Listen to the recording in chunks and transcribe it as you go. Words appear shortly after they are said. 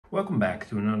Welcome back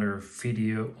to another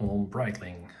video on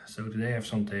Breitling. So today I have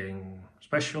something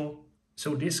special.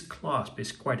 So this clasp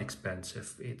is quite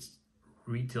expensive. It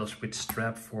retails with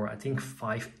strap for I think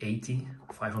 580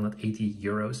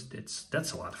 euros.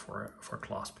 That's a lot for a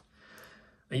clasp.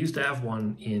 I used to have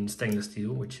one in stainless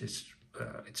steel, which is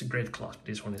it's a great clasp.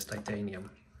 This one is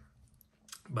titanium.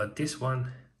 But this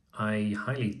one I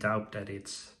highly doubt that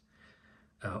it's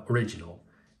original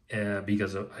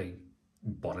because I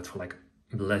bought it for like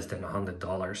less than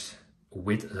 $100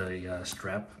 with a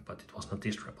strap, but it was not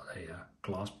this strap, but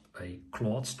a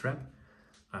cloth strap.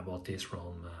 I bought this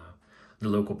from the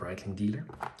local Breitling dealer.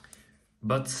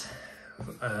 But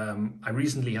I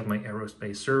recently had my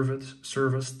aerospace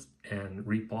serviced and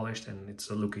repolished, and it's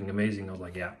looking amazing. I was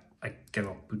like, yeah, I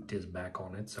cannot put this back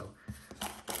on it, so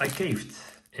I caved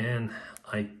and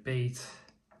I paid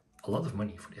a lot of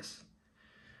money for this.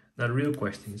 Now the real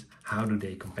question is, how do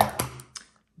they compare?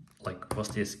 Like, was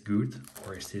this good,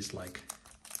 or is this like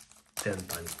 10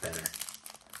 times better?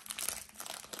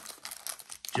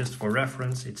 Just for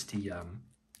reference, it's the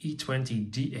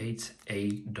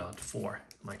E20D8A.4.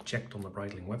 I checked on the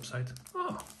Breitling website.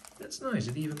 Oh, that's nice.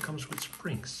 It even comes with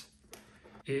springs.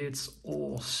 It's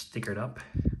all stickered up.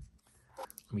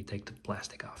 Let me take the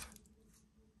plastic off.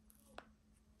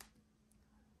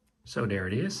 So there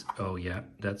it is. Oh yeah,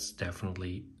 that's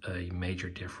definitely a major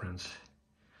difference.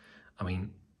 I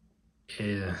mean,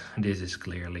 this is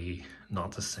clearly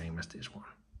not the same as this one.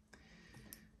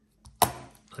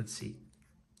 Let's see.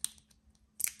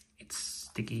 It's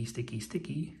sticky, sticky,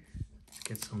 sticky. Let's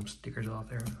get some stickers off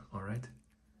there. All right.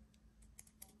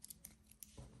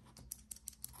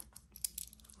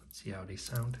 Let's see how they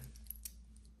sound.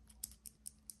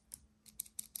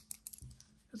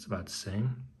 It's about the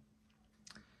same.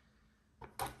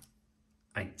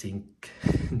 I think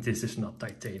this is not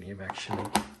titanium actually.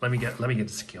 Let me get the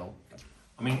scale.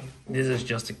 I mean, this is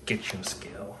just a kitchen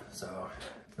scale, so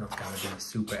it's not gonna be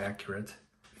super accurate.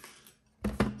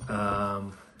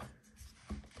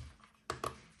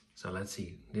 So let's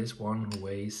see. This one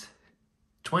weighs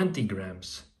 20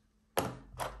 grams.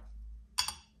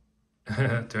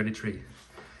 33.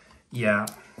 Yeah.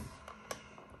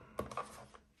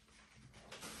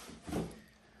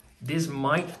 This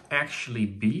might actually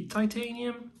be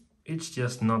titanium. It's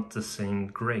just not the same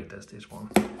grade as this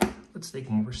one. Let's take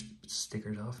more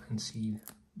stickers off and see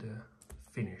the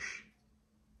finish.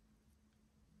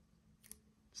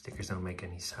 Stickers don't make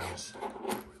any sounds.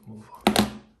 We'll move on.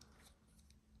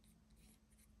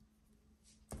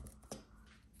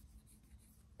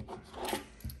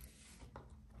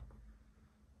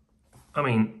 I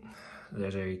mean,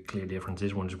 there's a clear difference.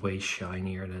 This one is way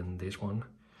shinier than this one.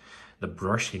 The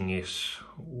brushing is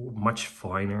much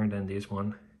finer than this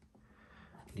one.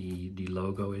 The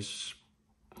logo is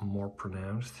more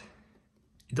pronounced.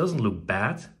 It doesn't look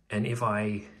bad, and if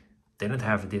I didn't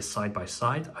have this side by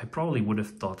side, I probably would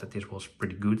have thought that this was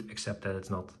pretty good, except that it's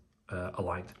not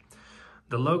aligned.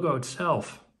 The logo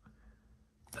itself,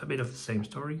 a bit of the same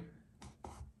story.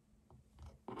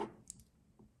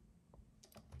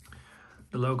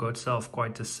 The logo itself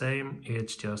quite the same,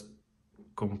 it's just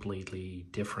completely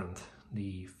different.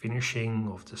 The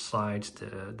finishing of the sides,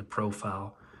 the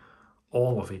profile,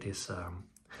 all of it is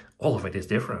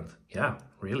different. Yeah,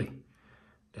 really.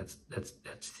 That's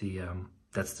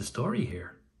the story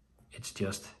here. It's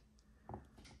just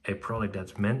a product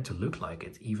that's meant to look like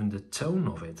it. Even the tone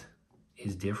of it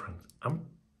is different.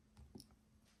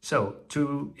 So,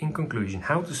 in conclusion,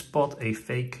 how to spot a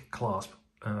fake clasp,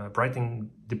 Breitling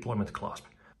deployment clasp.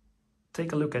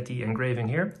 Take a look at the engraving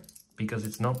here, because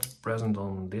it's not present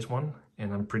on this one,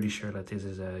 and I'm pretty sure that this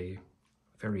is a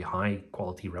very high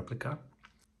quality replica.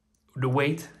 The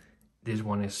weight, this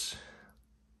one is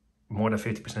more than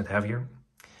 50% heavier,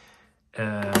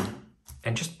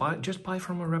 and just buy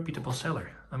from a reputable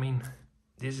seller. I mean,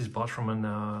 this is bought from an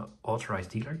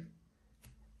authorized dealer.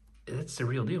 That's the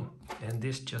real deal, and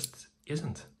this just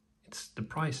isn't. It's the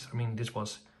price. I mean, this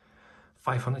was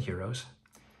 500 euros,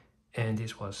 and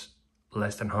this was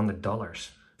less than $100.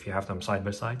 If you have them side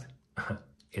by side,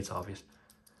 it's obvious.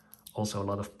 Also a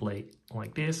lot of play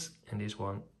like this, and this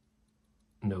one,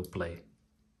 no play.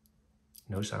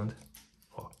 No sound.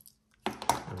 Oh,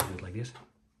 let me do it like this.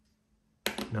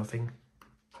 Nothing.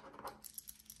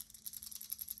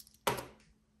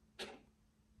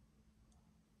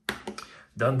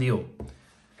 Done deal.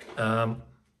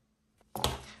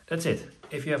 That's it.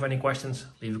 If you have any questions,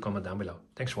 leave a comment down below.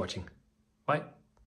 Thanks for watching. Bye.